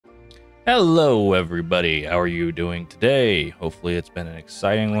Hello, everybody. How are you doing today? Hopefully, it's been an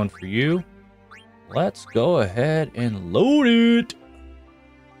exciting one for you. Let's go ahead and load it.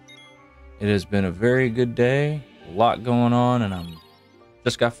 It has been a very good day. A lot going on, and I'm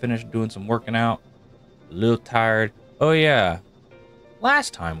just got finished doing some working out. A little tired. Oh yeah,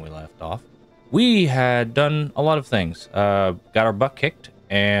 last time we left off, we had done a lot of things. Got our butt kicked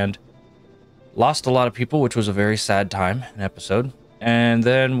and lost a lot of people, which was a very sad time, an episode. And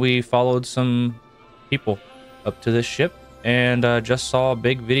then we followed some people up to this ship and just saw a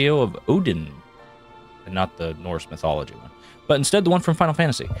big video of Odin, and not the Norse mythology one, but instead the one from Final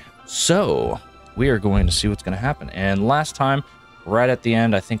Fantasy. So we are going to see what's going to happen. And last time, right at the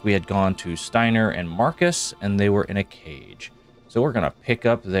end, I think we had gone to Steiner and Marcus, and they were in a cage. So we're going to pick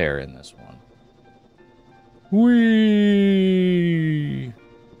up there in this one. Whee!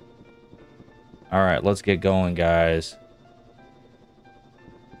 All right, let's get going, guys.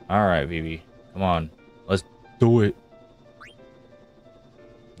 All right, Vivi, come on. Let's do it.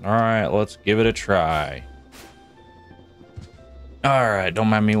 All right, let's give it a try. All right, don't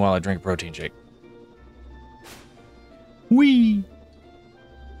mind me while I drink a protein shake. Whee!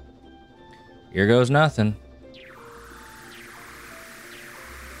 Here goes nothing.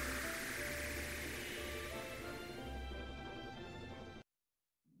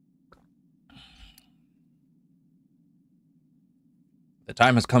 The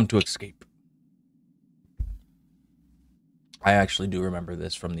time has come to escape. I actually do remember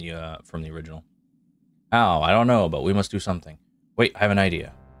this from the original. How? I don't know, but we must do something. Wait, I have an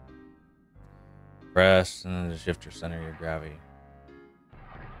idea. Press and shift your center of your gravity.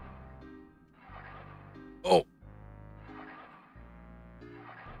 Oh.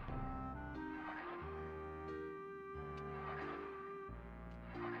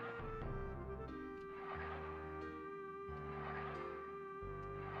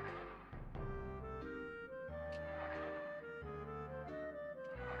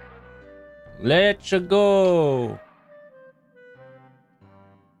 Let's go.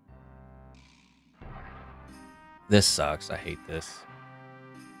 This sucks. I hate this.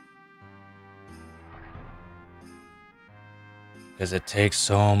 Because it takes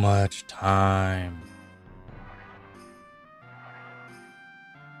so much time.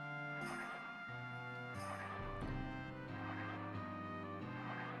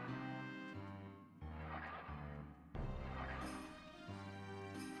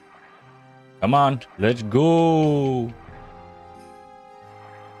 Come on, let's go.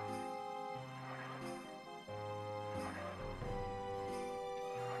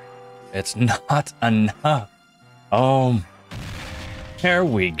 It's not enough. There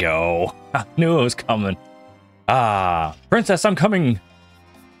we go. I knew it was coming. Ah, Princess, I'm coming.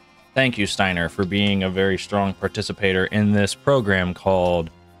 Thank you, Steiner, for being a very strong participator in this program called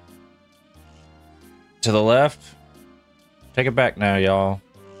To the Left. Take it back now, y'all.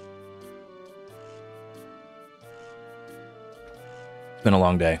 It's been a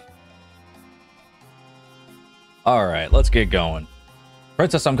long day. All right, let's get going.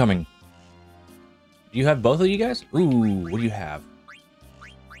 Princess, I'm coming. Do you have both of you guys? Ooh, what do you have?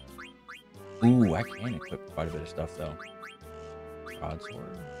 Ooh, I can equip quite a bit of stuff, though.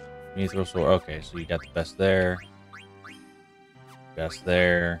 Broadsword. Mithril sword. Okay, so you got the best there. Best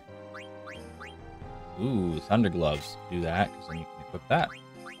there. Ooh, thunder gloves. Do that, because then you can equip that.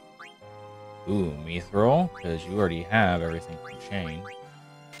 Ooh, Mithril, because you already have everything from chain.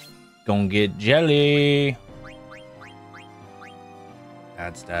 Gonna get jelly.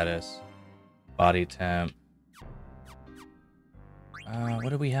 Add status. Body temp. What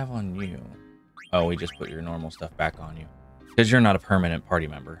do we have on you? Oh, we just put your normal stuff back on you. Because you're not a permanent party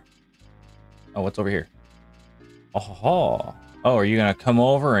member. Oh, what's over here? Oh, are you gonna come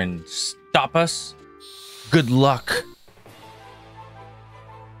over and stop us? Good luck.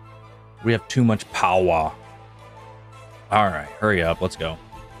 We have too much power. All right, hurry up. Let's go.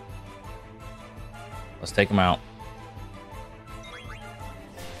 Let's take them out.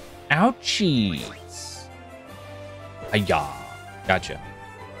 Ouchies. Hiya. Gotcha.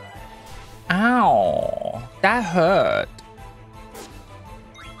 Ow. That hurt.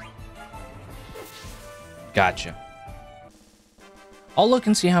 Gotcha. I'll look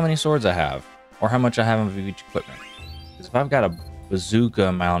and see how many swords I have. Or how much I have of each equipment. Because if I've got a bazooka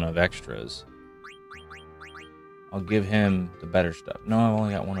amount of extras, I'll give him the better stuff. No, I've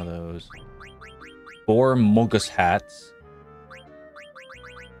only got one of those. 4 Mogus hats.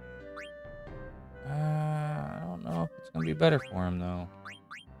 I don't know if it's going to be better for him, though.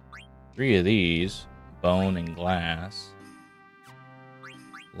 3 of these. Bone and glass.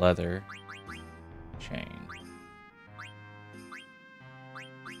 Leather. Chain.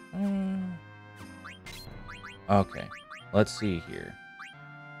 Okay, let's see here.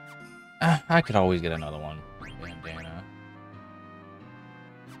 I could always get another one. Bandana.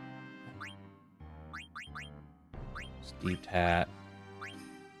 Steeped hat.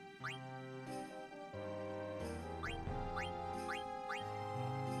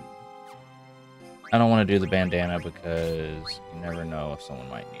 I don't want to do the bandana because you never know if someone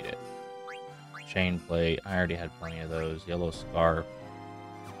might need it. Chain plate. I already had plenty of those. Yellow scarf.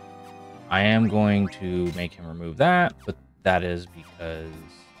 I am going to make him remove that, but that is because,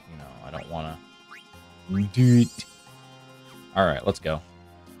 you know, I don't want to do it. All right, let's go.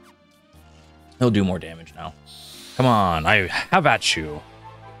 He'll do more damage now. Come on, I have at you.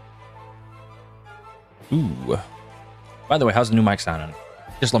 Ooh. By the way, how's the new mic sounding?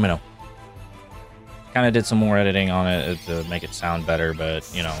 Just let me know. Kind of did some more editing on it to make it sound better, but,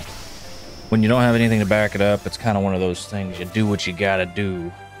 you know, when you don't have anything to back it up, it's kind of one of those things. You do what you gotta do.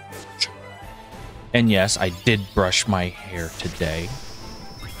 And yes, I did brush my hair today.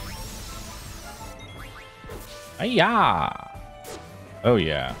 Hi-ya! Oh,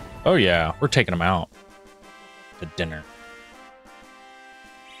 yeah. Oh, yeah. We're taking them out to dinner.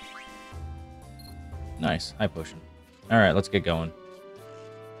 Nice. High potion. All right, let's get going.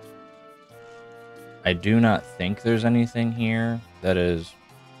 I do not think there's anything here that is...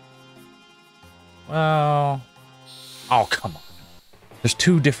 Well... Oh, come on. There's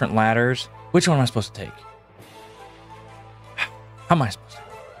 2 different ladders. Which one am I supposed to take? How am I supposed to?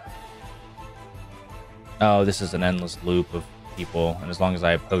 Oh, this is an endless loop of people. And as long as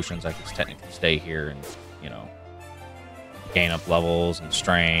I have potions, I can technically stay here and, you know, gain up levels and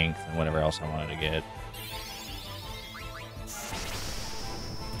strength and whatever else I wanted to get.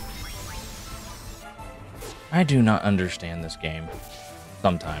 I do not understand this game.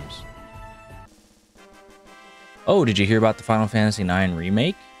 Sometimes. Oh, did you hear about the Final Fantasy IX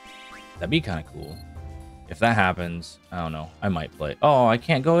remake? That'd be kind of cool. If that happens, I don't know. I might play. Oh, I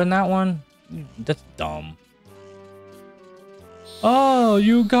can't go in that one? That's dumb. Oh,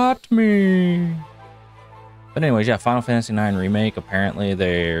 you got me. But anyways, yeah, Final Fantasy IX remake. Apparently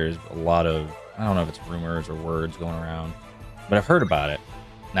there's a lot of, I don't know if it's rumors or words going around, but I've heard about it.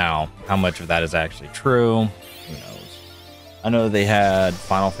 Now, how much of that is actually true? Who knows? I know they had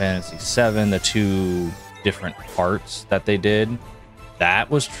Final Fantasy VII, the 2 different parts that they did.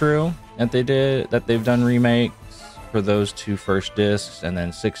 That was true that they did, that they've done remakes for those 2 first discs, and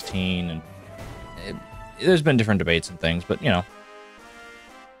then 16. And there's been different debates and things, but you know,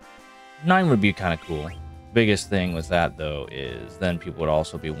 9 would be kind of cool. Biggest thing with that though is then people would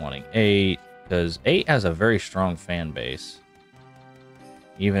also be wanting 8, because 8 has a very strong fan base.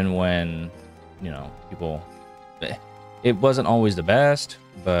 Even when, you know, people... It wasn't always the best,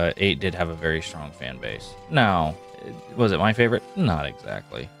 but 8 did have a very strong fan base. Now, was it my favorite? Not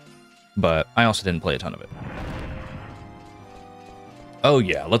exactly. But I also didn't play a ton of it. Oh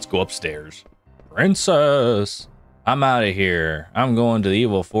yeah, let's go upstairs. Princess! I'm out of here. I'm going to the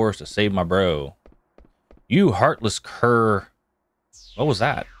evil forest to save my bro. You heartless cur... What was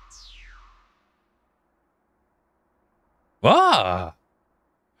that? Ah!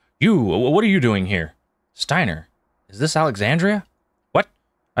 You, what are you doing here? Steiner, is this Alexandria? What?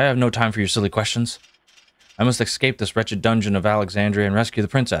 I have no time for your silly questions. I must escape this wretched dungeon of Alexandria and rescue the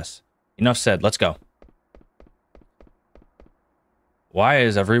princess. Enough said, let's go. Why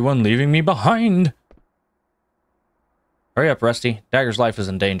is everyone leaving me behind? Hurry up, Rusty. Dagger's life is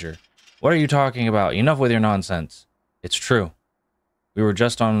in danger. What are you talking about? Enough with your nonsense. It's true. We were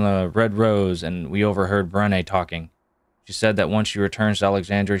just on the Red Rose and we overheard Brene talking. She said that once she returns to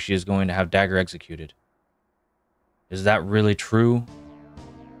Alexandria, she is going to have Dagger executed. Is that really true?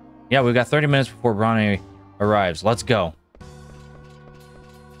 Yeah, we've got 30 minutes before Brene arrives. Let's go.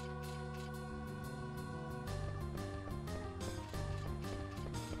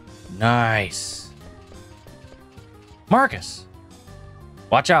 Nice. Marcus!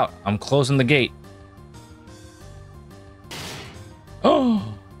 Watch out. I'm closing the gate.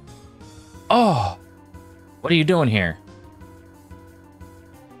 Oh! Oh! What are you doing here?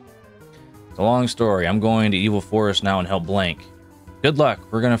 It's a long story. I'm going to Evil Forest now and help Blank. Good luck.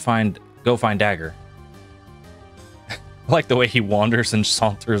 We're gonna go find Dagger. I like the way he wanders and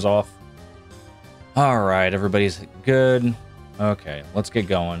saunters off. Alright, everybody's good. Okay, let's get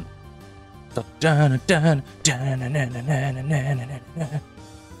going. I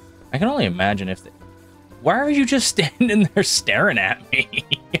can only imagine if they... Why are you just standing there staring at me?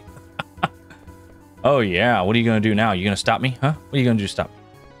 Oh yeah, what are you gonna do now? You gonna stop me, huh? What are you gonna do to stop me?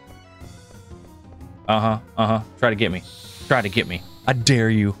 Try to get me. Try to get me. I dare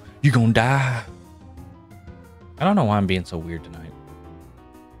you. You gonna die. I don't know why I'm being so weird tonight.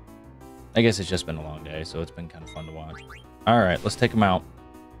 I guess it's just been a long day, so it's been kind of fun to watch. All right, let's take him out.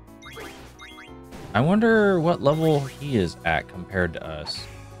 I wonder what level he is at compared to us.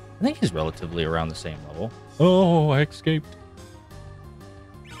 I think he's relatively around the same level. Oh, I escaped.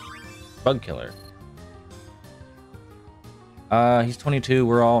 Bug killer. He's 22.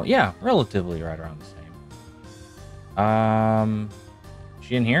 We're all, yeah, relatively right around the same. Is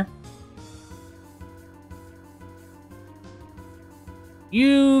she in here?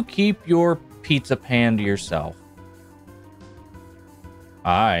 You keep your pizza pan to yourself.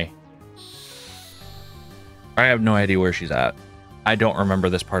 I have no idea where she's at. I don't remember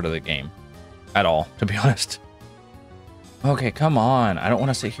this part of the game at all, to be honest. Okay, come on. I don't want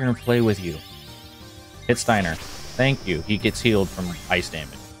to sit here and play with you. Hit Steiner. Thank you. He gets healed from ice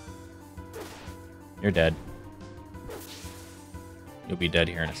damage. You're dead. You'll be dead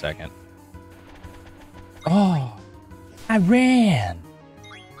here in a second. Oh, I ran.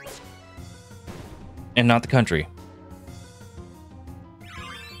 And not the country.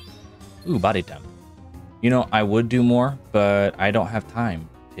 Ooh, body temp. You know, I would do more, but I don't have time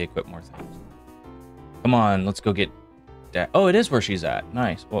to equip more things. Come on, let's go get that. Oh, it is where she's at.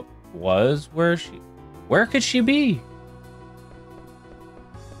 Nice. Well, where could she be?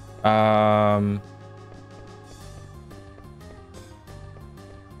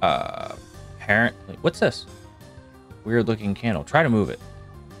 Apparently, what's this? Weird looking candle. Try to move it.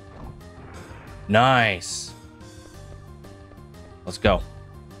 Nice. Let's go.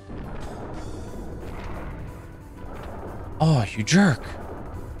 Oh, you jerk.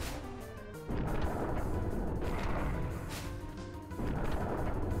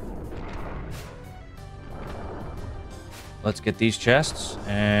 Let's get these chests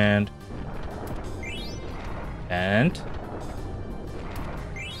and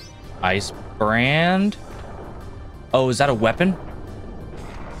ice brand. Oh, is that a weapon?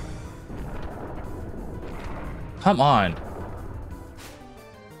 Come on.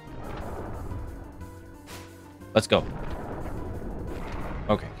 Let's go.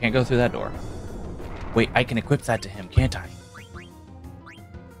 Okay, can't go through that door. Wait, I can equip that to him, can't I?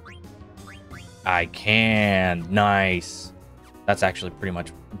 I can. Nice. That's actually pretty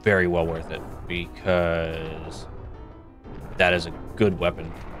much very well worth it because that is a good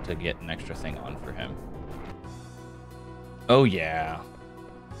weapon to get an extra thing on for him. Oh, yeah.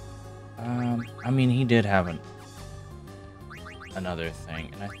 I mean, he did have another thing,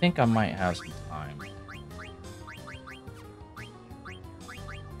 and I think I might have some time.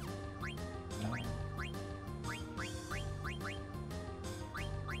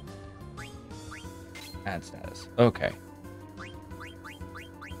 Add status. Okay.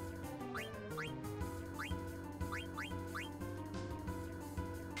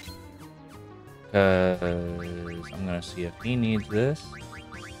 Because I'm going to see if he needs this.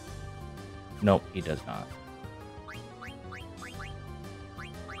 Nope, he does not.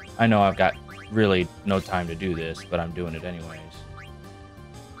 I know I've got really no time to do this, but I'm doing it anyways.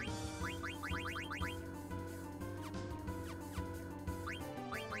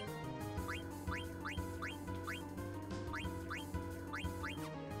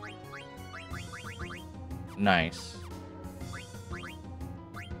 Nice.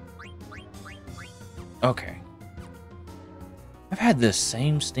 Okay. I've had this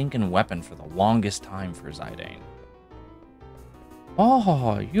same stinking weapon for the longest time for Zidane.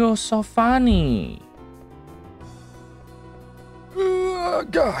 Oh, you're so funny.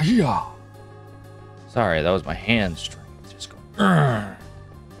 Sorry, that was my hand strength just going. Urgh.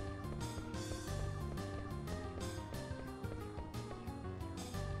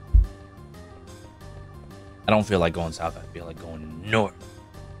 I don't feel like going south. I feel like going north.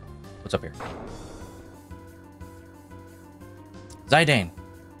 What's up here? Zidane.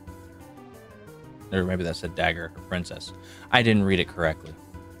 Or maybe that said dagger or princess. I didn't read it correctly.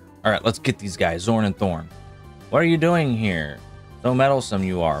 All right, let's get these guys, Zorn and Thorn. What are you doing here? So meddlesome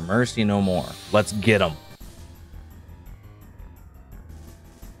you are. Mercy no more. Let's get them.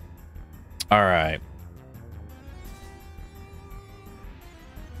 All right.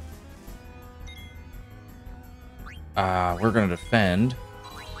 We're going to defend.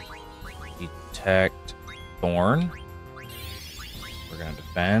 Detect Thorn. We're going to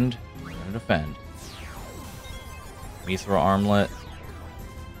defend. We're going to defend. Mithril armlet.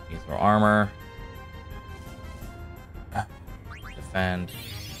 Mithril armor. Defend.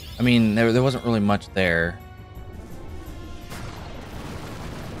 I mean, there wasn't really much there.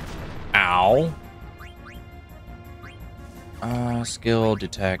 Ow. Skill,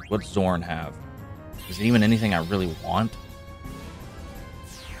 detect. What's Zorn have? Is it even anything I really want?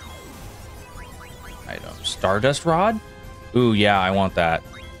 Item. Stardust Rod? Ooh, yeah, I want that.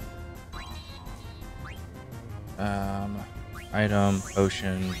 Item,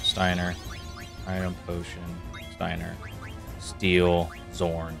 potion, Steiner. Item, potion, Steiner. Steel,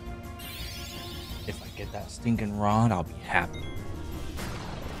 Zorn. If I get that stinking rod, I'll be happy.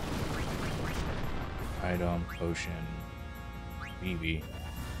 Item, potion, BB.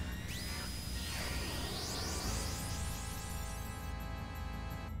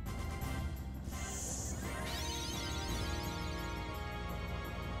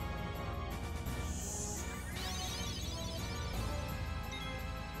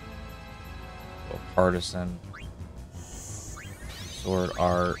 Partisan, sword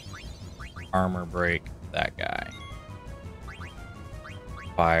art, armor break, that guy.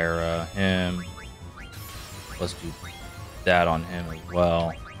 Fire him. Let's do that on him as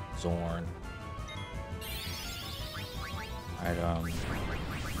well. Zorn. Item.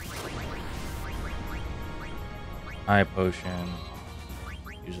 Eye potion.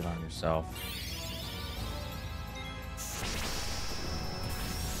 Use it on yourself.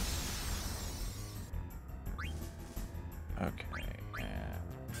 Okay, and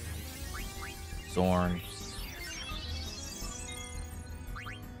Zorn.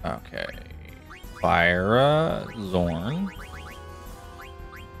 Okay, Fire Zorn.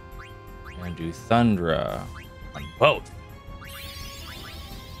 And do Thundra on both.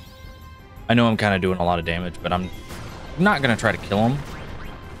 I know I'm kind of doing a lot of damage, but I'm not gonna try to kill him.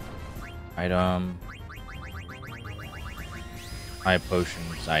 Item. Eye potion,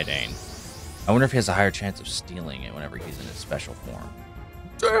 Zidane. I wonder if he has a higher chance of stealing it whenever he's in his special form.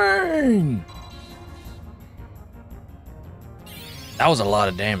 Dang! That was a lot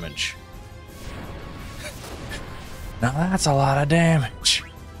of damage. Now that's a lot of damage.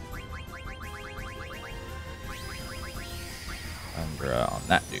 Thundra on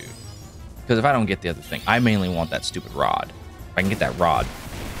that dude. Because if I don't get the other thing, I mainly want that stupid rod. If I can get that rod,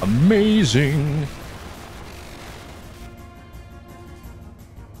 amazing.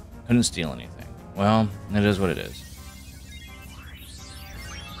 Couldn't steal anything. Well, it is what it is.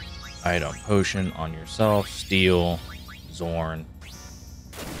 Item, potion on yourself, steal, Zorn.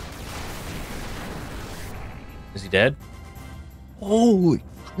 Is he dead? Holy.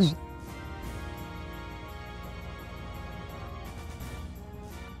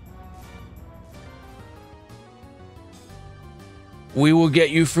 We will get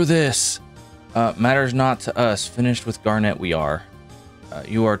you for this. Matters not to us. Finished with Garnet we are.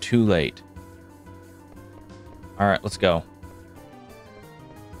 You are too late. All right, let's go.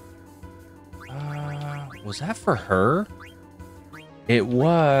 Was that for her? It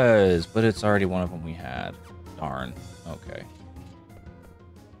was, but it's already one of them we had. Darn. Okay.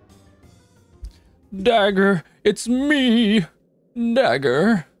 Dagger, it's me.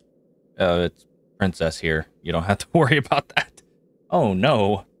 Dagger. It's Princess here. You don't have to worry about that. Oh,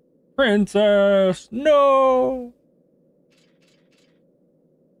 no. Princess, no.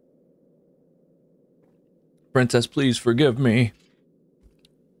 Princess, please forgive me.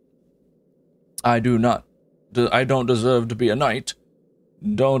 I don't deserve to be a knight.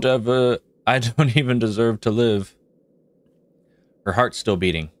 I don't even deserve to live. Her heart's still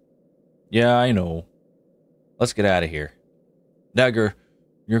beating. Yeah, I know. Let's get out of here. Dagger,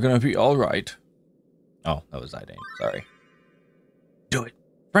 you're gonna be all right. Oh, that was Zidane. Sorry. Do it.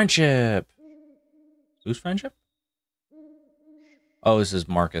 Friendship. Who's friendship? Oh, this is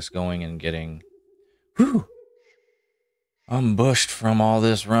Marcus going and getting... Whew. I'm bushed from all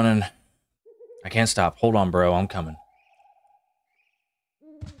this running. I can't stop. Hold on, bro. I'm coming.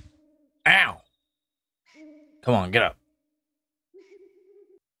 Ow! Come on, get up.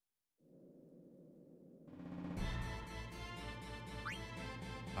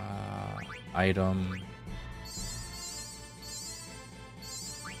 Item.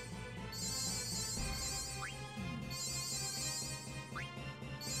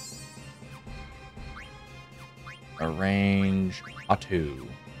 Arrange Atu.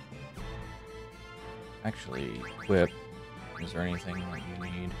 Actually, equip. Is there anything that you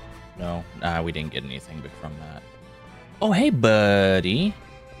need? No. Nah, we didn't get anything from that. Oh, hey, buddy.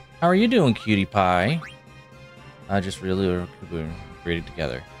 How are you doing, cutie pie? I just really created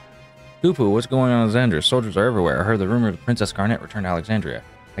together. Poo-poo, what's going on in Alexandria? Soldiers are everywhere. I heard the rumor that Princess Garnet returned to Alexandria.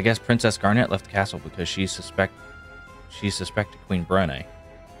 I guess Princess Garnet left the castle because she suspected Queen Brene.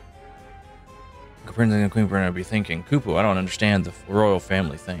 Princess and Queen Brene would be thinking, Kupu, I don't understand the royal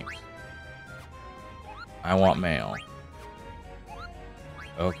family things. I want mail.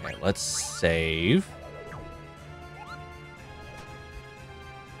 Okay, let's save.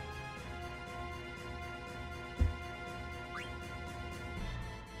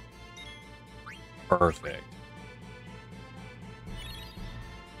 Perfect.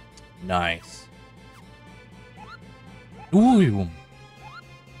 Ooh.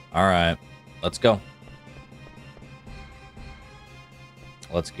 All right, let's go.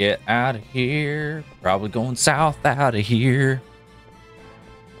 Let's get out of here. Probably going south out of here.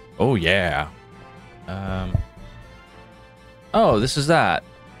 Oh, yeah. Oh, this is that.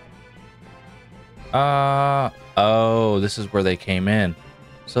 Oh, this is where they came in.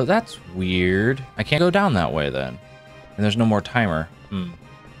 So that's weird. I can't go down that way then. And there's no more timer. I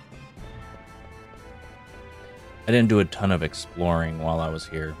didn't do a ton of exploring while I was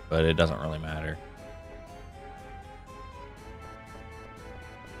here, but it doesn't really matter.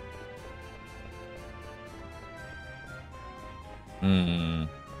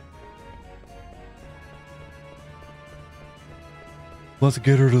 Let's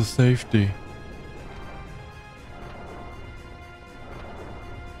get her to safety.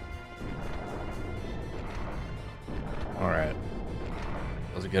 All right.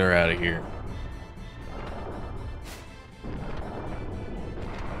 Let's get her out of here.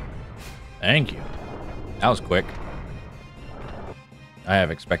 Thank you. That was quick. I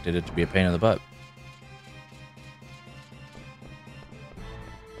have expected it to be a pain in the butt.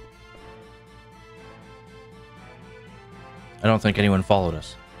 I don't think anyone followed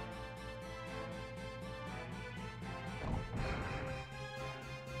us.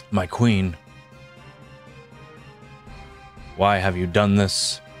 My queen. Why have you done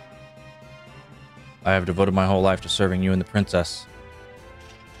this? I have devoted my whole life to serving you and the princess.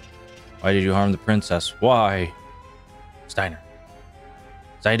 Why did you harm the princess? Why? Steiner.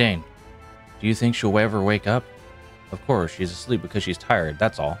 Zidane. Do you think she'll ever wake up? Of course, she's asleep because she's tired,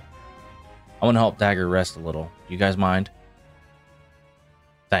 that's all. I want to help Dagger rest a little. Do you guys mind?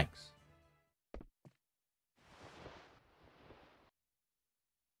 Thanks.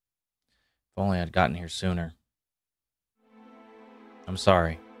 If only I'd gotten here sooner. I'm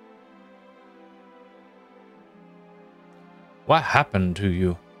sorry. What happened to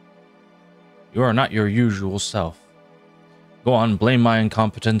you? You are not your usual self. Go on, blame my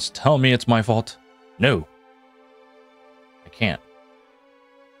incompetence. Tell me it's my fault. No. I can't.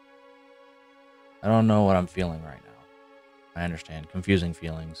 I don't know what I'm feeling right now. I understand. Confusing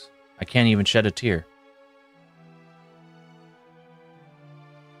feelings. I can't even shed a tear.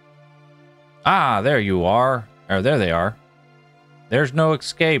 Ah, there you are. Or there they are. There's no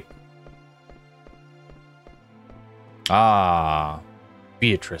escape. Ah,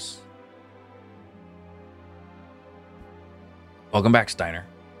 Beatrice. Welcome back, Steiner.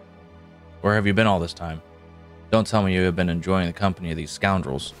 Where have you been all this time? Don't tell me you have been enjoying the company of these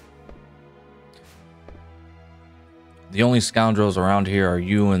scoundrels. The only scoundrels around here are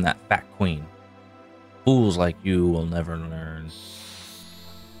you and that fat queen. Fools like you will never learn.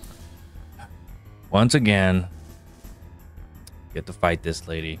 Once again, get to fight this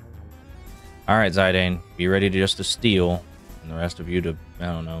lady. Alright, Zidane, be ready to just to steal, and the rest of you to, I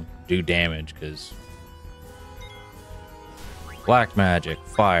don't know, do damage, because... Black magic,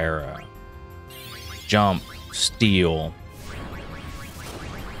 fire, jump, steal,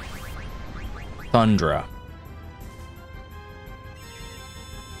 thundra,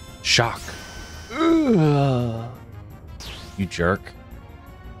 shock. Ugh. You jerk.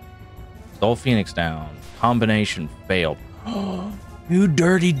 Stole Phoenix down. Combination failed. You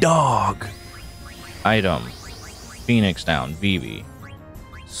dirty dog. Item. Phoenix down. Vivi.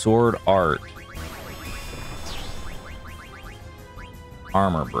 Sword art.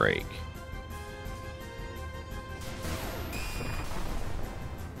 Armor break.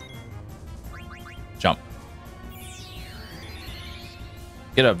 Jump.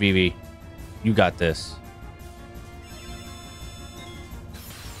 Get up, Vivi. You got this.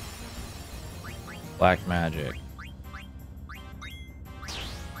 Black magic.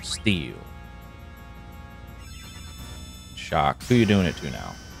 Steel. Shock. Who you doing it to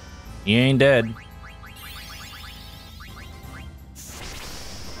now? He ain't dead.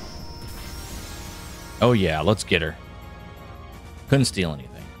 Oh yeah, let's get her. Couldn't steal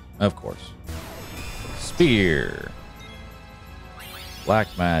anything, of course. Spear. Black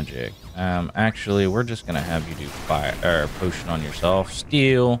magic. Actually, we're just gonna have you do fire or potion on yourself.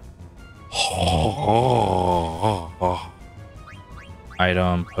 Steel.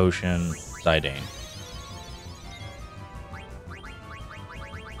 Item, potion, Zidane.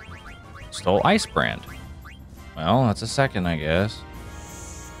 Stole Ice Brand. Well, that's a second, I guess.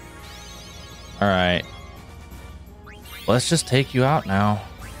 Alright. Let's just take you out now.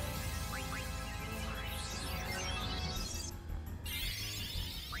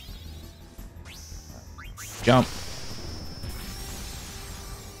 Jump.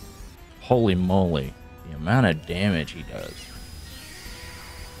 Holy moly. The amount of damage he does.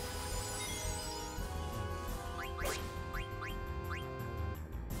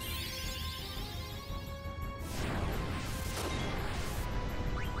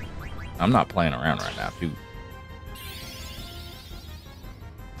 I'm not playing around right now, dude.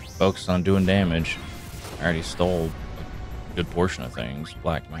 Focus on doing damage. I already stole a good portion of things.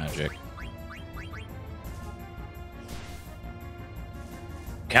 Black magic.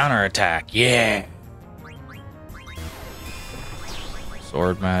 Counterattack, yeah!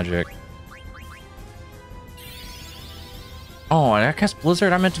 Sword magic. Oh, I cast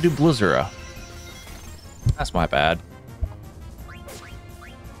Blizzard? I meant to do Blizzard. That's my bad.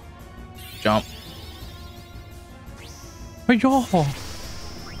 Jump. Hey-yo!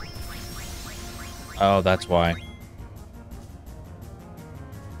 Oh, that's why.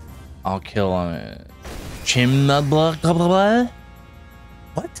 I'll kill him. Chimna blah blah blah.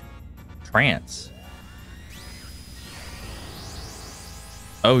 What? Trance.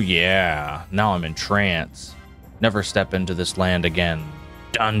 Oh yeah. Now I'm in trance. Never step into this land again.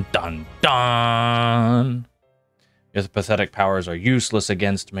 Dun dun dun. Your pathetic powers are useless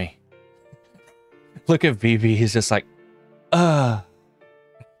against me. Look at BB. He's just like,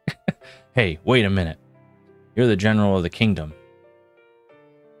 Hey, wait a minute. You're the general of the kingdom.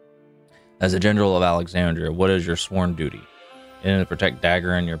 As the general of Alexandria, what is your sworn duty? In to protect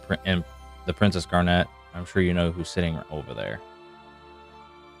Dagger and the Princess Garnet. I'm sure you know who's sitting over there.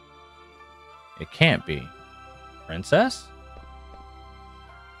 It can't be. Princess?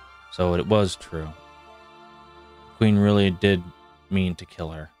 So it was true. The Queen really did mean to kill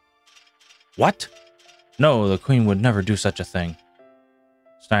her. What? No, the Queen would never do such a thing.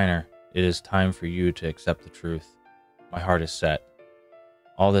 Steiner, it is time for you to accept the truth. My heart is set.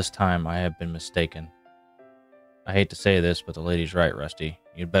 All this time, I have been mistaken. I hate to say this, but the lady's right, Rusty.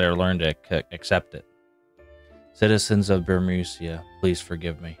 You'd better learn to accept it. Citizens of Bermucia, please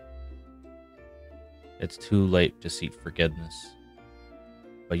forgive me. It's too late to seek forgiveness.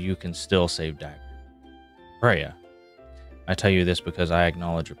 But you can still save Dagger. Freya, I tell you this because I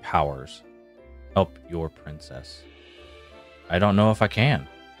acknowledge your powers. Help your princess. I don't know if I can,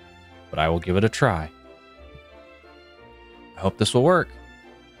 but I will give it a try. I hope this will work.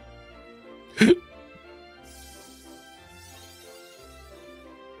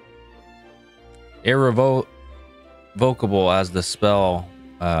 Irrevocable as the spell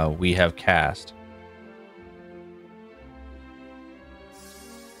we have cast.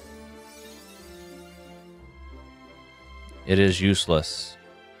 It is useless.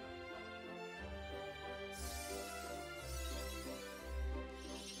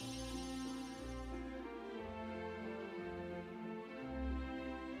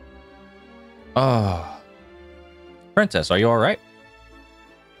 Oh. Princess, are you alright?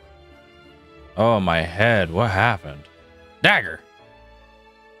 Oh, my head. What happened? Dagger!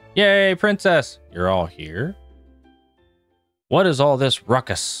 Yay, Princess! You're all here? What is all this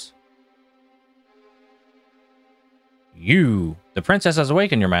ruckus? You! The princess has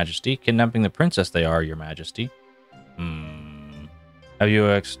awakened, Your Majesty. Kidnapping the princess they are, Your Majesty. Have you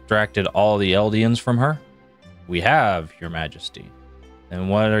extracted all the Eldians from her? We have, Your Majesty. Then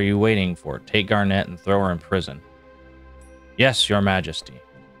what are you waiting for? Take Garnet and throw her in prison. Yes, Your Majesty.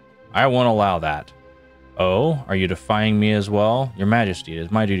 I won't allow that. Oh, are you defying me as well? Your Majesty, it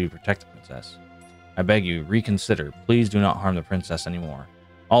is my duty to protect the princess. I beg you, reconsider. Please do not harm the princess anymore.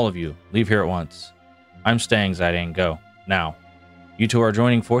 All of you, leave here at once. I'm staying, Zidane. Go. Now. You two are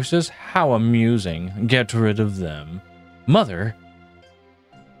joining forces? How amusing. Get rid of them. Mother?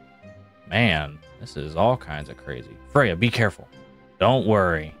 Man, this is all kinds of crazy. Freya, be careful. Don't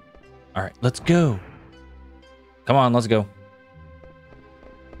worry. All right, let's go. Come on, let's go.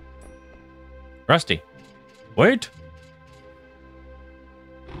 Rusty. Wait.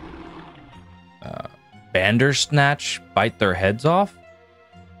 Bandersnatch bite their heads off?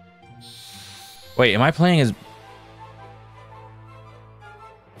 Wait, am I playing as...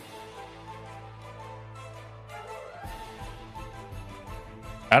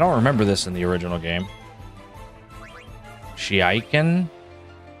 I don't remember this in the original game. Shiaiken?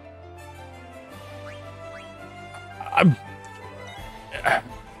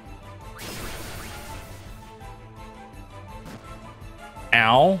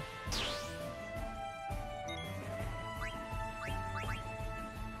 Ow.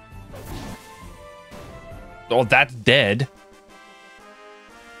 Oh, that's dead.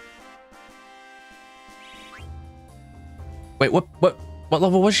 Wait, what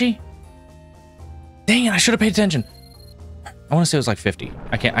level was she? Dang it, I should have paid attention. I want to say it was like 50.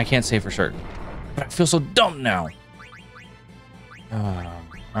 I can't say for certain. But I feel so dumb now. All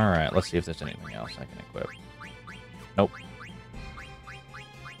right, let's see if there's anything else I can equip. Nope.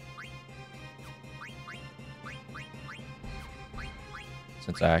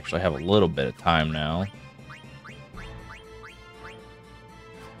 Since I actually have a little bit of time now.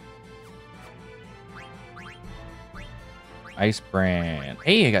 Ice brand.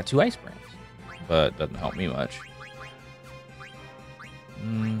 Hey, I got 2 ice brands. But doesn't help me much.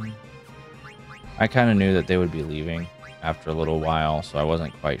 I kind of knew that they would be leaving after a little while, so I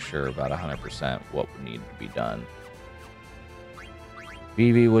wasn't quite sure about 100% what would need to be done.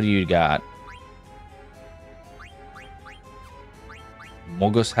 Vivi, what do you got?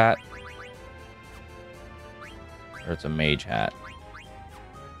 Mogus hat? Or it's a mage hat?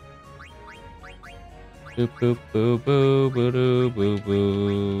 Boop boop boo boo boo doo boo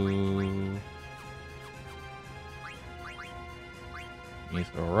boo.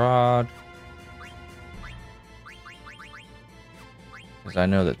 Mithril rod. Because I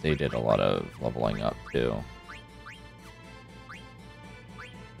know that they did a lot of leveling up too.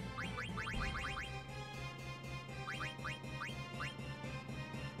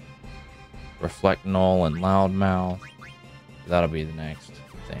 Reflect Null and Loudmouth. That'll be the next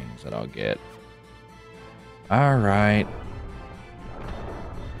things that I'll get. Alright.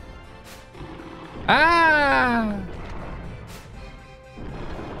 Ah!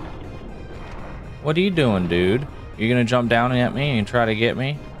 What are you doing, dude? You gonna jump down at me and try to get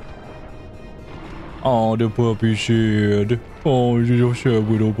me? Oh, the puppy shed. Oh, you're so sad,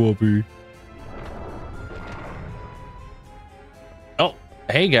 little puppy. Oh,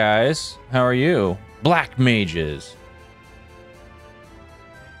 hey guys. How are you? Black mages.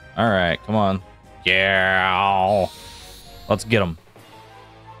 Alright, come on. Yeah. Let's get them.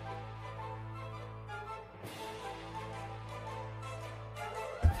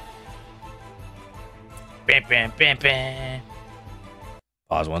 Bam, bam, bam, bam.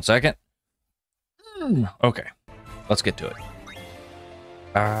 Pause 1 second. Okay, let's get to it.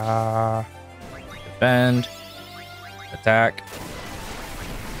 Defend. Attack.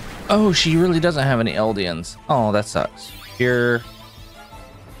 Oh, she really doesn't have any Eldians. Oh, that sucks. Cure.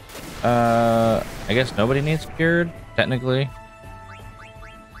 I guess nobody needs cured, technically.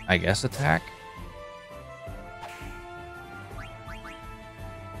 I guess attack.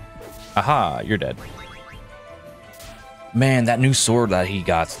 Aha, you're dead. Man, that new sword that he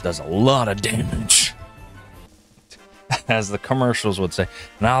got does a lot of damage. As the commercials would say.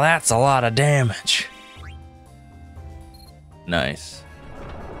 Now that's a lot of damage. Nice.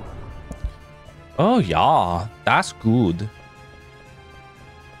 Oh, yeah. That's good.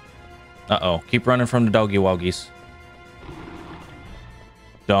 Uh-oh. Keep running from the doggy woggies.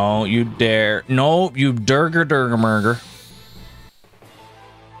 Don't you dare. Nope, you durger murger.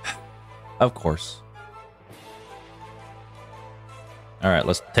 Of course. Alright,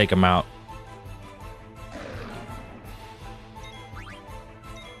 let's take him out.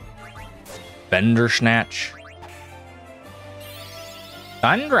 Bender Snatch.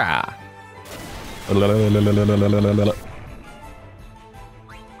 Thundra.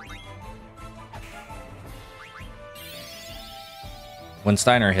 When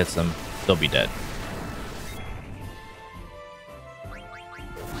Steiner hits them, they'll be dead.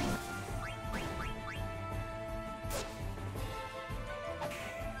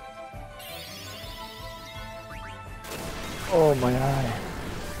 Oh, my eye.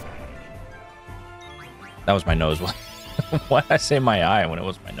 That was my nose. Why did I say my eye when it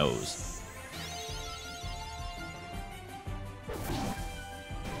was my nose?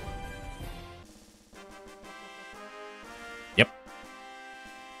 Yep.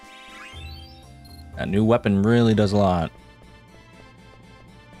 That new weapon really does a lot.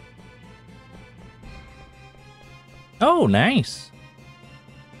 Oh, nice.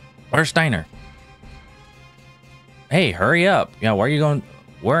 Where's Steiner? Hey, hurry up. Yeah, where are you going?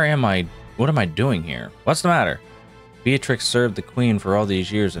 Where am I? What am I doing here? What's the matter? Beatrix served the queen for all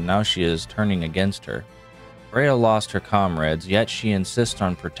these years, and now she is turning against her. Freya lost her comrades, yet she insists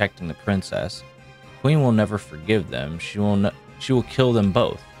on protecting the princess. The queen will never forgive them. She will kill them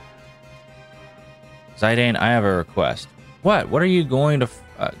both. Zidane, I have a request. What? What are you going to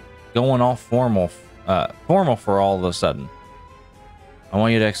going all formal for all of a sudden? I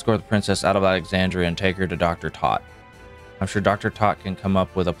want you to escort the princess out of Alexandria and take her to Dr. Tot. I'm sure Dr. Tot can come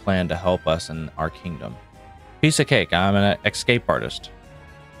up with a plan to help us in our kingdom. Piece of cake, I'm an escape artist.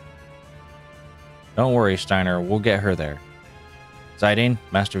 Don't worry, Steiner, we'll get her there. Zidane,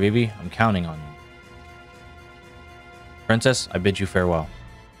 Master Vivi, I'm counting on you. Princess, I bid you farewell.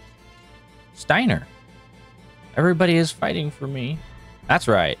 Steiner, everybody is fighting for me. That's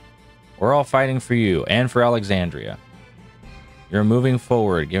right. We're all fighting for you and for Alexandria. You're moving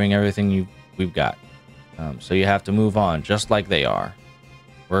forward, giving everything we've got. So you have to move on, just like they are.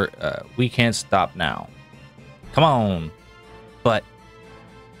 We can't stop now. Come on. But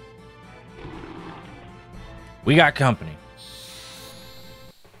we got company.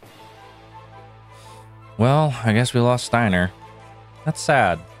 Well, I guess we lost Steiner. That's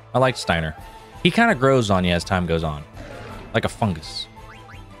sad. I like Steiner. He kind of grows on you as time goes on. Like a fungus.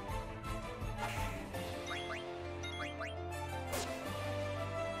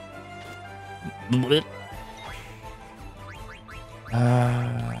 I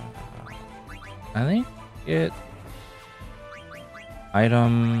think it...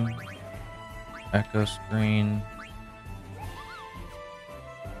 Item... Echo screen...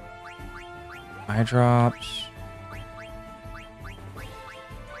 Eye drops...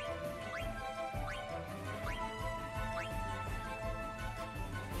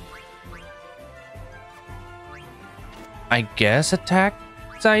 I guess attack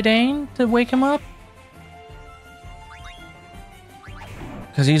Zidane to wake him up?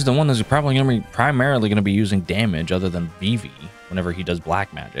 Because he's the one that's probably going to be primarily going to be using damage other than Vivi whenever he does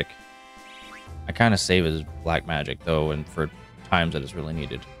black magic. I kind of save his black magic though, and for times that it's really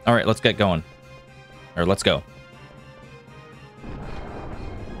needed. All right, let's get going. Or let's go.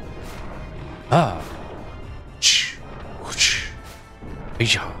 Ah.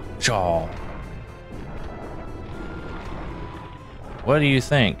 What do you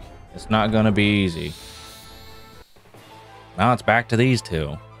think? It's not going to be easy. Now it's back to these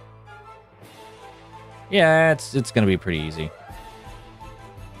two. Yeah, it's going to be pretty easy.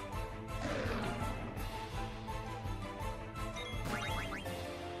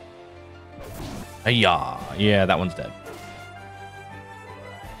 Hiya. Yeah, that one's dead.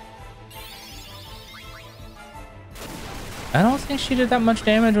 I don't think she did that much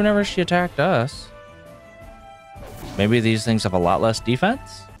damage whenever she attacked us. Maybe these things have a lot less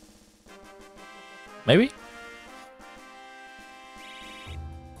defense? Maybe?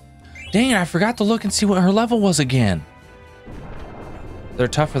 Dang it, I forgot to look and see what her level was again. They're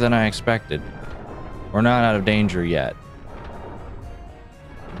tougher than I expected. We're not out of danger yet.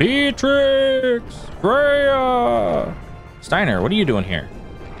 Beatrix! Freya! Steiner, what are you doing here?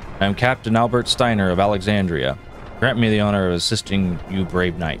 I'm Captain Albert Steiner of Alexandria. Grant me the honor of assisting you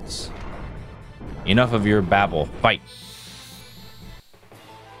brave knights. Enough of your babble. Fight.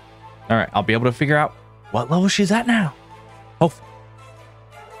 Alright, I'll be able to figure out what level she's at now. Hopefully.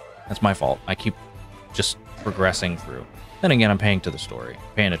 That's my fault. I keep just progressing through. Then again, I'm paying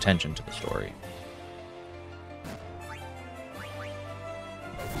attention to the story.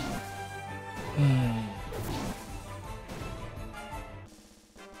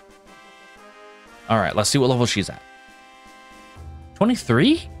 Alright, let's see what level she's at.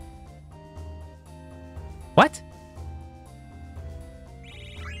 23? What?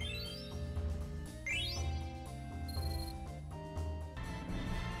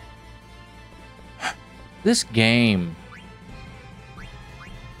 This game.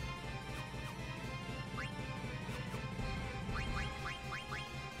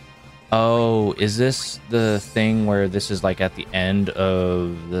 Oh, is this the thing where this is like at the end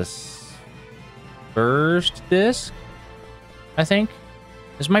of this first disc? I think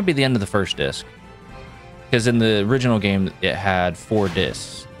this might be the end of the first disc, because in the original game it had 4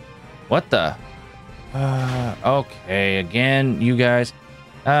 discs. What the? Okay, again, you guys.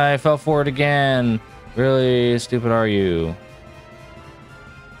 I fell for it again. Really stupid are you?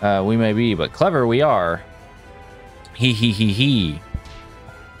 We may be, but clever we are. He.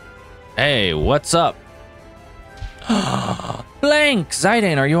 Hey, what's up? Blank!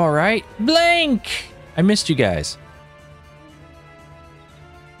 Zidane, are you alright? Blank! I missed you guys.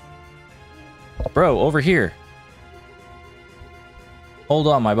 Bro, over here. Hold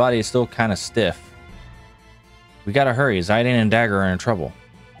on, my body is still kind of stiff. We gotta hurry. Zidane and Dagger are in trouble.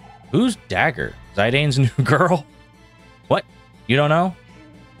 Who's Dagger? Zidane's new girl? What? You don't know?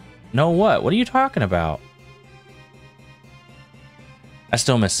 Know what? What are you talking about? I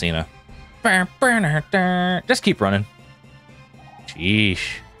still miss Cena. Just keep running.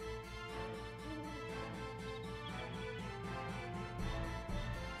 Sheesh.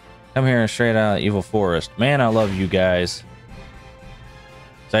 Come here straight out of Evil Forest. Man, I love you guys.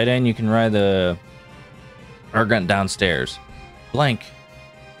 Zidane, you can ride the Argent downstairs. Blank.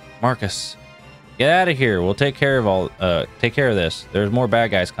 Marcus. Get out of here. We'll take care of this. There's more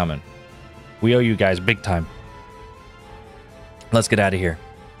bad guys coming. We owe you guys big time. Let's get out of here.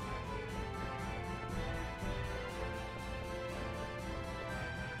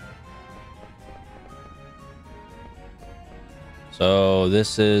 So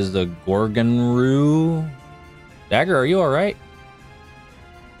this is the Gorgonroo. Dagger, are you alright?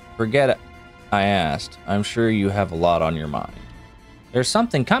 Forget it. I asked. I'm sure you have a lot on your mind. There's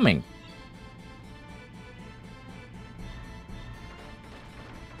something coming.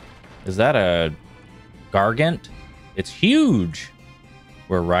 Is that a Gargant? It's huge.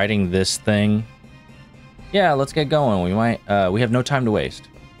 We're riding this thing. Yeah, let's get going. We have no time to waste.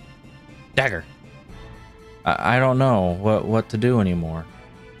 Dagger. I don't know what to do anymore.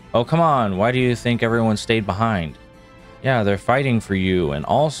 Oh, come on. Why do you think everyone stayed behind? Yeah, they're fighting for you, and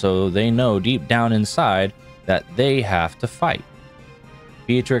also they know deep down inside that they have to fight.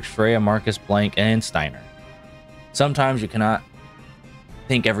 Beatrix, Freya, Marcus, Blank, and Steiner. Sometimes you cannot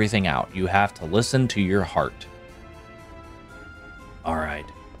think everything out. You have to listen to your heart. All right.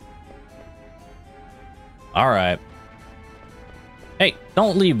 All right. Hey,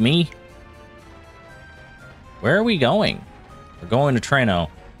 don't leave me. Where are we going? We're going to Treno.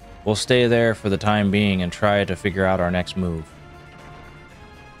 We'll stay there for the time being and try to figure out our next move.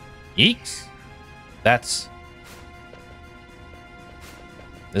 Yeeks? That's...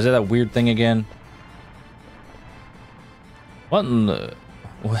 Is it that weird thing again? What in the...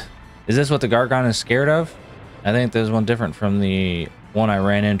 What? Is this what the Gargon is scared of? I think there's one different from the one I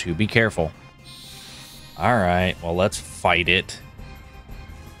ran into. Be careful. Alright, well, let's fight it.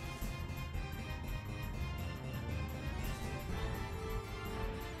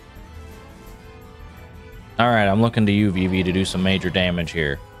 Alright, I'm looking to you, Vivi, to do some major damage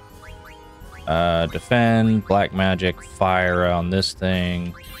here. Defend, black magic, fire on this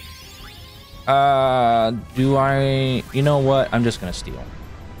thing. Do I... You know what? I'm just gonna steal.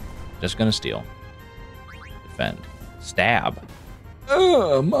 Just gonna steal. Defend. Stab.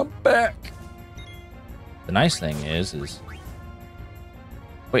 Ugh, my back. The nice thing is...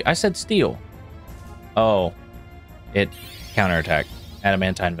 Wait, I said steal. Oh. It counterattack.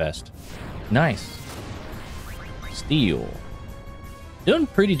 Adamantine vest. Nice. Steal. Doing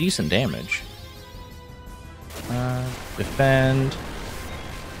pretty decent damage. Defend.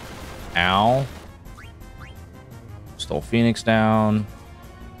 Ow. Stole Phoenix down.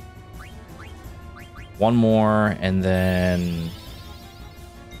 One more, and then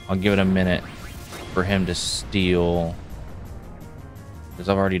I'll give it a minute for him to steal, because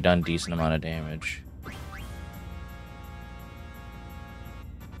I've already done a decent amount of damage.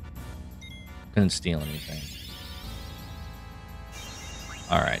 Couldn't steal anything.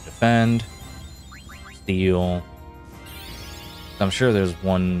 Alright, defend. Steal. I'm sure there's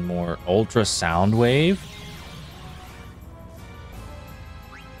one more. Ultra Sound Wave.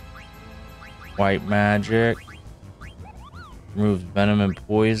 White magic. Removes venom and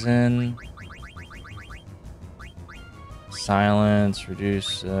poison. Silence.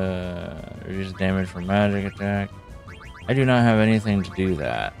 Reduce damage from magic attack. I do not have anything to do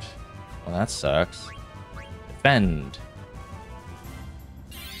that. Well, that sucks. Defend.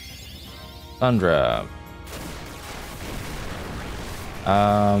 Thundra.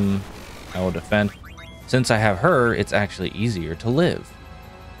 I will defend. Since I have her, it's actually easier to live.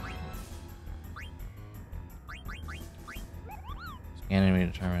 Scan enemy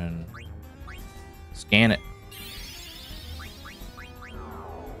determine. Scan it.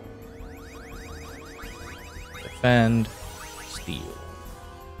 Defend. Steal.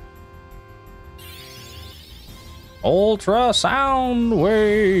 Ultra Sound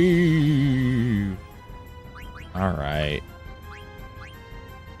Wave. All right.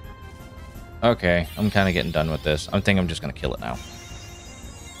 Okay, I'm kind of getting done with this. I think I'm just going to kill it now.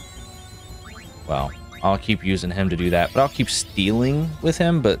 Well, I'll keep using him to do that, but I'll keep stealing with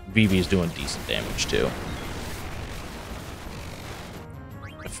him, but Vivi's doing decent damage too.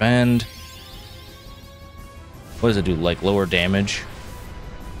 Defend. What does it do? Like lower damage?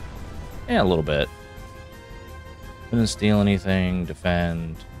 Yeah, a little bit. Didn't steal anything.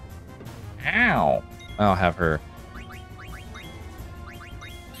 Defend. Ow! I'll have her.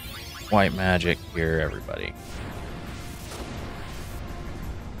 White magic here, everybody.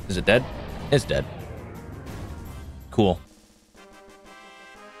 Is it dead? It's dead. Cool.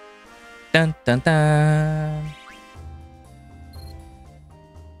 Dun dun dun.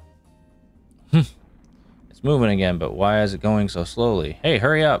 It's moving again, but why is it going so slowly? Hey,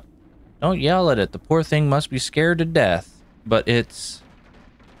 hurry up. Don't yell at it. The poor thing must be scared to death. But it's...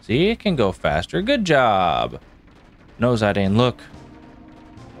 See, it can go faster. Good job. No, Zidane, look.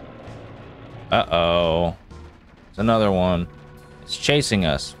 Uh-oh. It's another one. It's chasing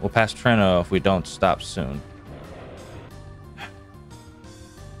us. We'll pass Treno if we don't stop soon.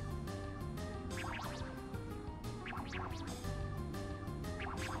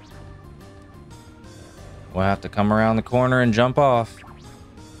 We'll have to come around the corner and jump off.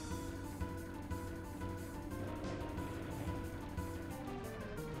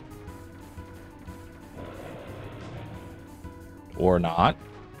 Or not.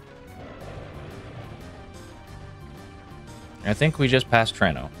 I think we just passed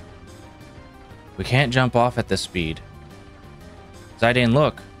Treno. We can't jump off at this speed. Zidane,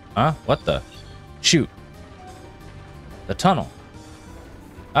 look. Huh? What the? Shoot. The tunnel.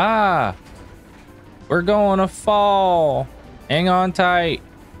 Ah! We're going to fall. Hang on tight.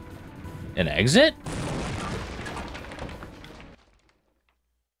 An exit?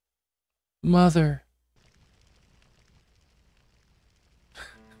 Mother.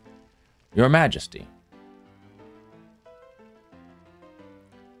 Your Majesty.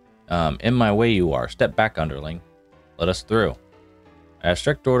 In my way you are. Step back, underling. Let us through. I have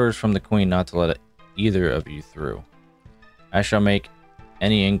strict orders from the Queen not to let either of you through. I shall make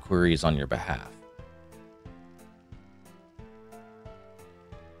any inquiries on your behalf.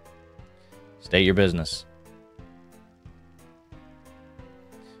 State your business.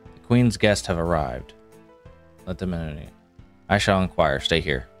 The Queen's guests have arrived. Let them in. I shall inquire. Stay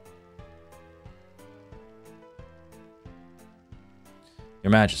here.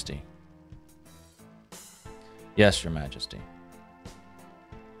 Your Majesty. Yes, Your Majesty.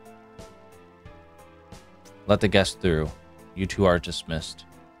 Let the guests through. You two are dismissed.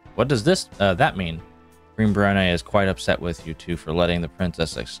 What does that mean? Queen Brunei is quite upset with you two for letting the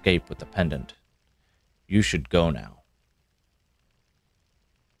princess escape with the pendant. You should go now.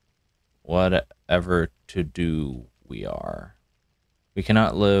 Whatever to do we are. We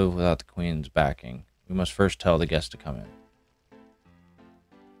cannot live without the Queen's backing. We must first tell the guests to come in.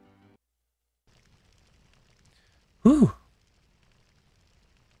 Whew.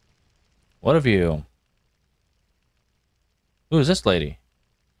 What of you? Who is this lady?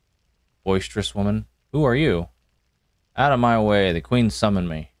 Boisterous woman. Who are you? Out of my way, the Queen summoned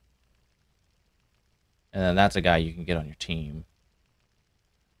me. And then that's a guy you can get on your team.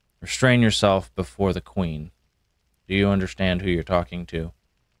 Restrain yourself before the Queen. Do you understand who you're talking to?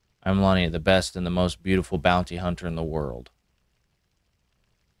 I'm Lonnie, the best and the most beautiful bounty hunter in the world.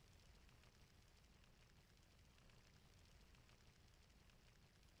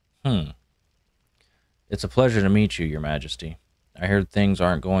 It's a pleasure to meet you, Your Majesty. I heard things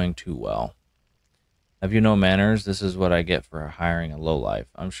aren't going too well. Have you no manners? This is what I get for hiring a lowlife.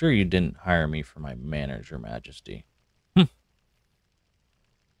 I'm sure you didn't hire me for my manners, Your Majesty. You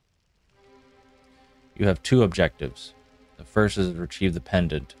have two objectives. The first is to retrieve the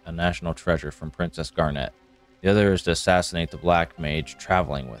pendant, a national treasure from Princess Garnet. The other is to assassinate the Black Mage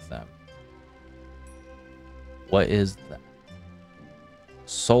traveling with them. What is that?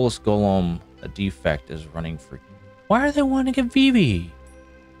 Solus Golem, a defect, is running for... Why are they wanting to get Vivi?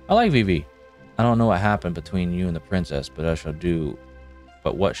 I like Vivi. I don't know what happened between you and the princess, but I shall do...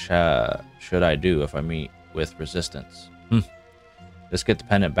 But what should I do if I meet with resistance? Just get the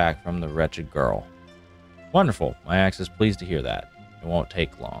pendant back from the wretched girl. Wonderful. My axe is pleased to hear that. It won't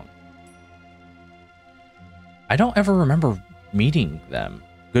take long. I don't ever remember meeting them.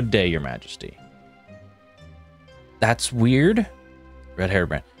 Good day, Your Majesty. That's weird. Red-haired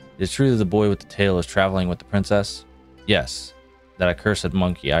man. It is true that the boy with the tail is traveling with the princess? Yes. That accursed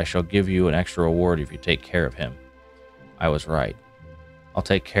monkey. I shall give you an extra reward if you take care of him. I was right. I'll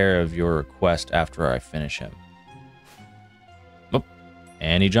take care of your request after I finish him. Oop.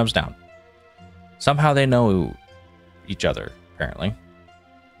 And he jumps down. Somehow they know each other, apparently.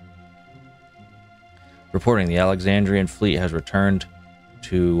 Reporting, the Alexandrian fleet has returned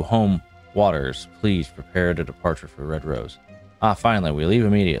to home waters. Please prepare the departure for Red Rose. Ah, finally, we leave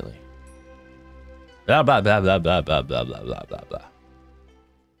immediately. Blah, blah, blah, blah, blah, blah, blah, blah, blah, blah, blah.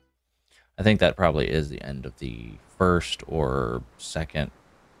 I think that probably is the end of the first or second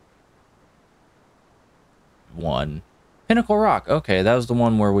one. Pinnacle Rock. Okay, that was the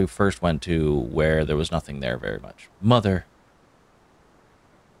one where we first went to where there was nothing there very much. Mother.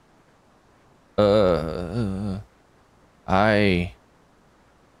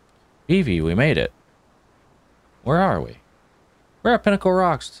 Evie, we made it. Where are we? We're at Pinnacle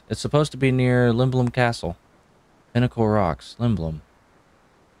Rocks. It's supposed to be near Limblum Castle. Pinnacle Rocks, Limblum.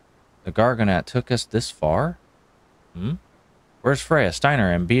 The Gargonat took us this far? Where's Freya,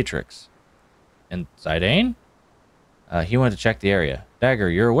 Steiner, and Beatrix? And Zidane? He went to check the area. Dagger,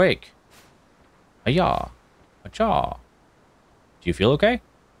 you're awake. Ayah. Acha. Do you feel okay?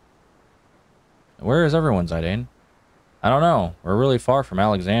 Where is everyone, Zidane? I don't know. We're really far from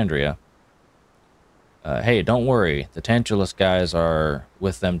Alexandria. Hey, don't worry. The Tantalus guys are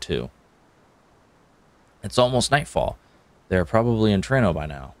with them too. It's almost nightfall. They're probably in Treno by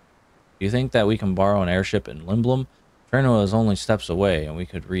now. Do you think that we can borrow an airship in Limblum? Treno is only steps away and we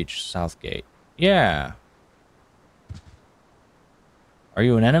could reach Southgate. Yeah. Are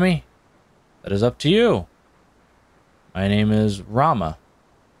you an enemy? That is up to you. My name is Rama.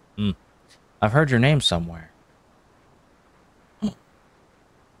 I've heard your name somewhere.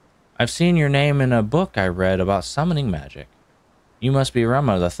 I've seen your name in a book I read about summoning magic. You must be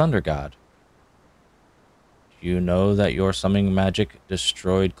Rama, the Thunder God. Do you know that your summoning magic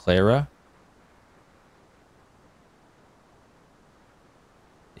destroyed Clara?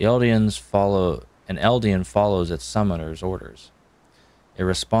 The an Eldian follows its summoner's orders. It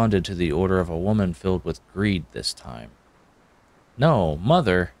responded to the order of a woman filled with greed this time. No,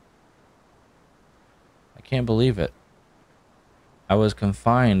 Mother! I can't believe it. I was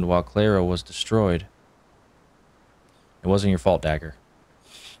confined while Clara was destroyed. It wasn't your fault, Dagger.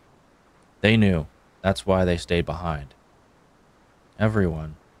 They knew. That's why they stayed behind.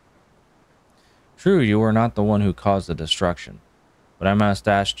 Everyone. True, you were not the one who caused the destruction. But I must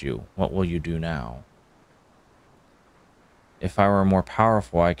ask you, what will you do now? If I were more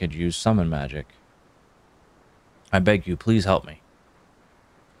powerful, I could use summon magic. I beg you, please help me.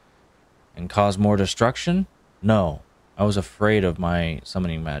 And cause more destruction? No. I was afraid of my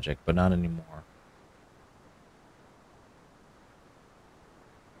summoning magic, but not anymore.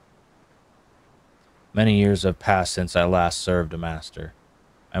 Many years have passed since I last served a master.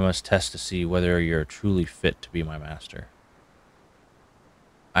 I must test to see whether you're truly fit to be my master.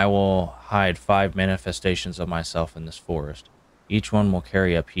 I will hide 5 manifestations of myself in this forest. Each one will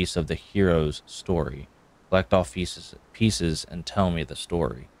carry a piece of the hero's story. Collect all pieces and tell me the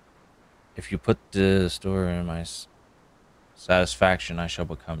story. If you put the story in my satisfaction, I shall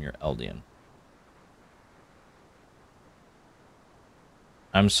become your Eldian.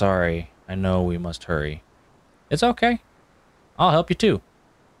 I'm sorry. I know we must hurry. It's okay. I'll help you too.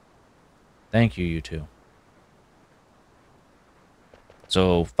 Thank you, you two.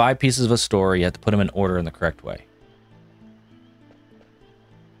 So 5 pieces of a story. You have to put them in order in the correct way.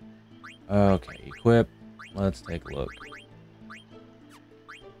 Okay, equip. Let's take a look.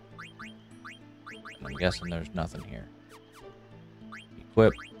 I'm guessing there's nothing here.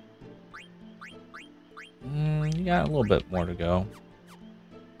 Equip. You got a little bit more to go.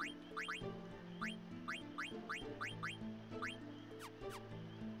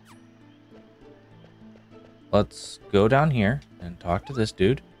 Let's go down here and talk to this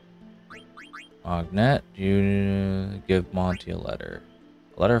dude. Magnet, you give Monty a letter.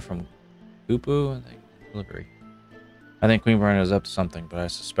 A letter from Kupu? I think delivery. I think Queen Brenda is up to something, but I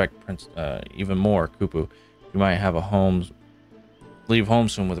suspect Prince, even more, Kupu. You might have leave home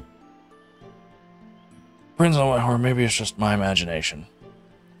soon with a prince on my horse. Maybe it's just my imagination.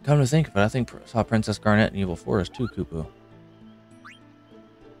 Come to think of it, I think I saw Princess Garnet in Evil Forest too, Kupu.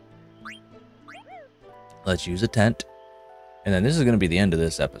 Let's use a tent. And then this is going to be the end of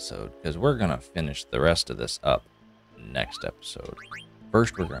this episode, because we're going to finish the rest of this up next episode.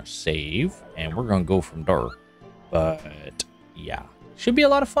 First, we're going to save, and we're going to go from there. But, yeah. Should be a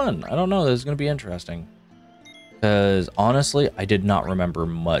lot of fun. I don't know. This is going to be interesting. Because, honestly, I did not remember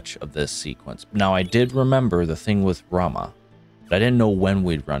much of this sequence. Now, I did remember the thing with Rama. But I didn't know when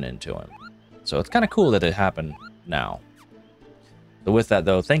we'd run into him. So, it's kind of cool that it happened now. So with that,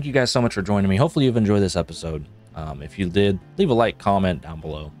 though, thank you guys so much for joining me. Hopefully you've enjoyed this episode. If you did, leave a like, comment down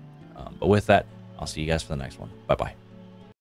below. But with that, I'll see you guys for the next one. Bye-bye.